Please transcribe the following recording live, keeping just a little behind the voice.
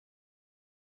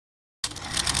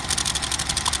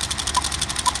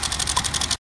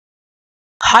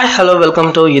Hi, hello, welcome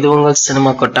to இது உங்கள்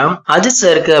cinema கொட்டாம். Ajith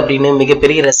சாருக்கு அப்படின்னு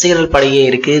மிகப்பெரிய ரசிகர்கள் படையே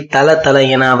இருக்கு. தல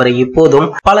என அவரை இப்போதும்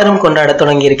பலரும் கொண்டாட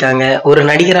தொடங்கி இருக்காங்க. ஒரு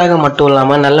நடிகராக மட்டும்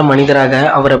இல்லாம நல்ல மனிதராக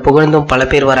அவரை புகழ்ந்தும் பல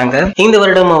பேர் வராங்க. இந்த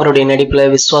வருடம் அவருடைய நடிப்புல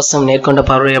விஸ்வாசம், நேர்கொண்ட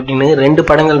பார்வை அப்படின்னு 2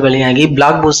 படங்கள் வெளியாகி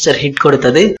பிளாக் பூஸ்டர் ஹிட்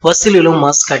கொடுத்தது. வசூலிலும்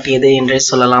மாஸ் காட்டியது என்றே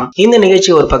சொல்லலாம். இந்த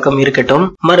நிகழ்ச்சி ஒரு பக்கம் இருக்கட்டும்,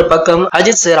 மறுபக்கம்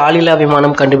அஜித் சார் ஆளில்லா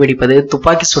விமானம் கண்டுபிடிப்பது,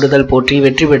 துப்பாக்கி சுடுதல் போற்றி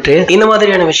வெற்றி பெற்று இந்த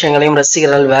மாதிரியான விஷயங்களையும்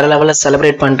ரசிகர்கள் வேற லெவல்ல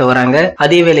செலிப்ரேட் பண்ணிட்டு வராங்க.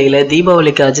 அதே வேளையில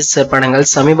தீபாவளிக்கு அஜித் சார் படங்கள்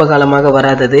சமீப காலமாக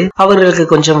வராதது அவர்களுக்கு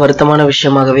கொஞ்சம் வருத்தமான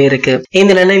விஷயமாகவே இருக்கு.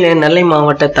 இந்த நிலையில நெல்லை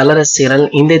மாவட்ட தல ரசிகர்கள்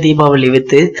இந்த தீபாவளி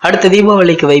வித்து அடுத்த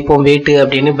தீபாவளிக்கு வைப்போம் வேட்டு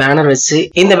அப்படின்னு பேனர் வச்சு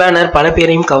இந்த பேனர் பல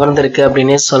பேரையும் கவர்ந்திருக்கு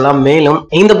அப்படின்னு சொல்லலாம். மேலும்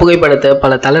இந்த புகைப்படத்தை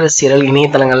பல தல ரசிகர்கள்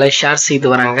இணையதளங்கள்ல ஷேர் செய்து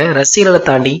வராங்க. ரசிகர்களை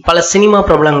தாண்டி பல சினிமா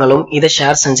பிரபலங்களும் இதை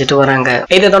ஷேர் செஞ்சுட்டு வராங்க.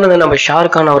 இதை தொடர்ந்து நம்ம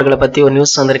ஷாருக் கான் அவர்களை பத்தி ஒரு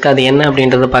நியூஸ் வந்திருக்கு. அது என்ன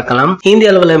அப்படின்றத பார்க்கலாம்.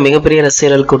 இந்திய அளவுல மிகப்பெரிய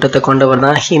ரசிகர்கள் கூட்டத்தை கொண்டவர்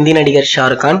தான் ஹிந்தி நடிகர்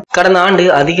ஷாருக் கான். கடந்த ஆண்டு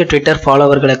அதிக ட்விட்டர்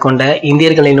ஃபாலோவர்களை கொண்ட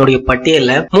இந்தியர்களினுடைய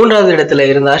பட்டியல்ல 3வது இடத்துல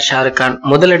இருந்தார் ஷாருக் கான்.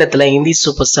 முதல் இடத்துல இந்தி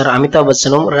சூப்பர் ஸ்டார் அமிதாப்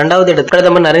பச்சனும் 2வது இடத்துல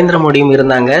பிரதமர் நரேந்திர மோடியும்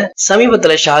இருந்தாங்க.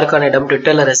 சமீபத்துல ஷாருக் கானிடம்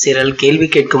ட்விட்டர்ல ரசிகர்கள் கேள்வி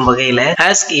கேட்கும் வகையில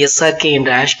ஆஸ்க் எஸ்ஆர்கே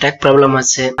என்ற ஹேஷ்டாக்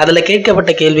பிரபலமாச்சு. அதுல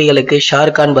கேட்கப்பட்ட கேள்விகளுக்கு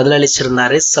ஷாருக் கான்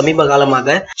பதிலளிச்சிருந்தாரு. சமீப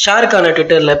காலமாக ஷாருக் கான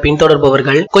ட்விட்டர்ல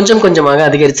பின்தொடர்பவர்கள் கொஞ்சம் கொஞ்சமாக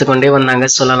அதிகரித்து கொண்டே வந்தாங்க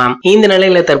சொல்லலாம். இந்த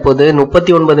நிலையில தற்போது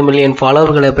 39 மில்லியன்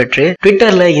ஃபாலோவர்களை பெற்று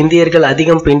ட்விட்டர்ல இந்தியர்கள்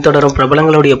அதிகம் பின்தொடரும்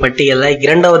பிரபலங்களுடைய பட்டியல்ல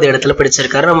 2வது இடத்துல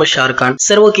பிடிச்சிருக்காரு நம்ம ஷாருக் கான்.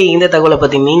 சரி, ஓகே, இந்த தகவலை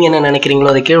பத்தி நீங்க என்ன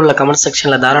நினைக்கிறீங்களோ அதை கீழே உள்ள கமெண்ட்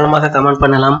செக்ஷன்ல தாராளமாக கமெண்ட்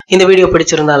பண்ணலாம். இந்த வீடியோ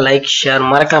பிடிச்சிருந்தா லைக், ஷேர்,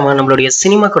 மறக்காம நம்மளுடைய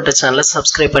சினிமா கொட்ட சேனலை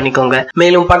சப்ஸ்கிரைப் பண்ணிக்கோங்க.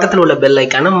 மேலும் பக்கத்தில் உள்ள பெல்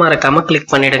ஐக்கான மறக்காம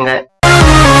கிளிக் பண்ணிடுங்க.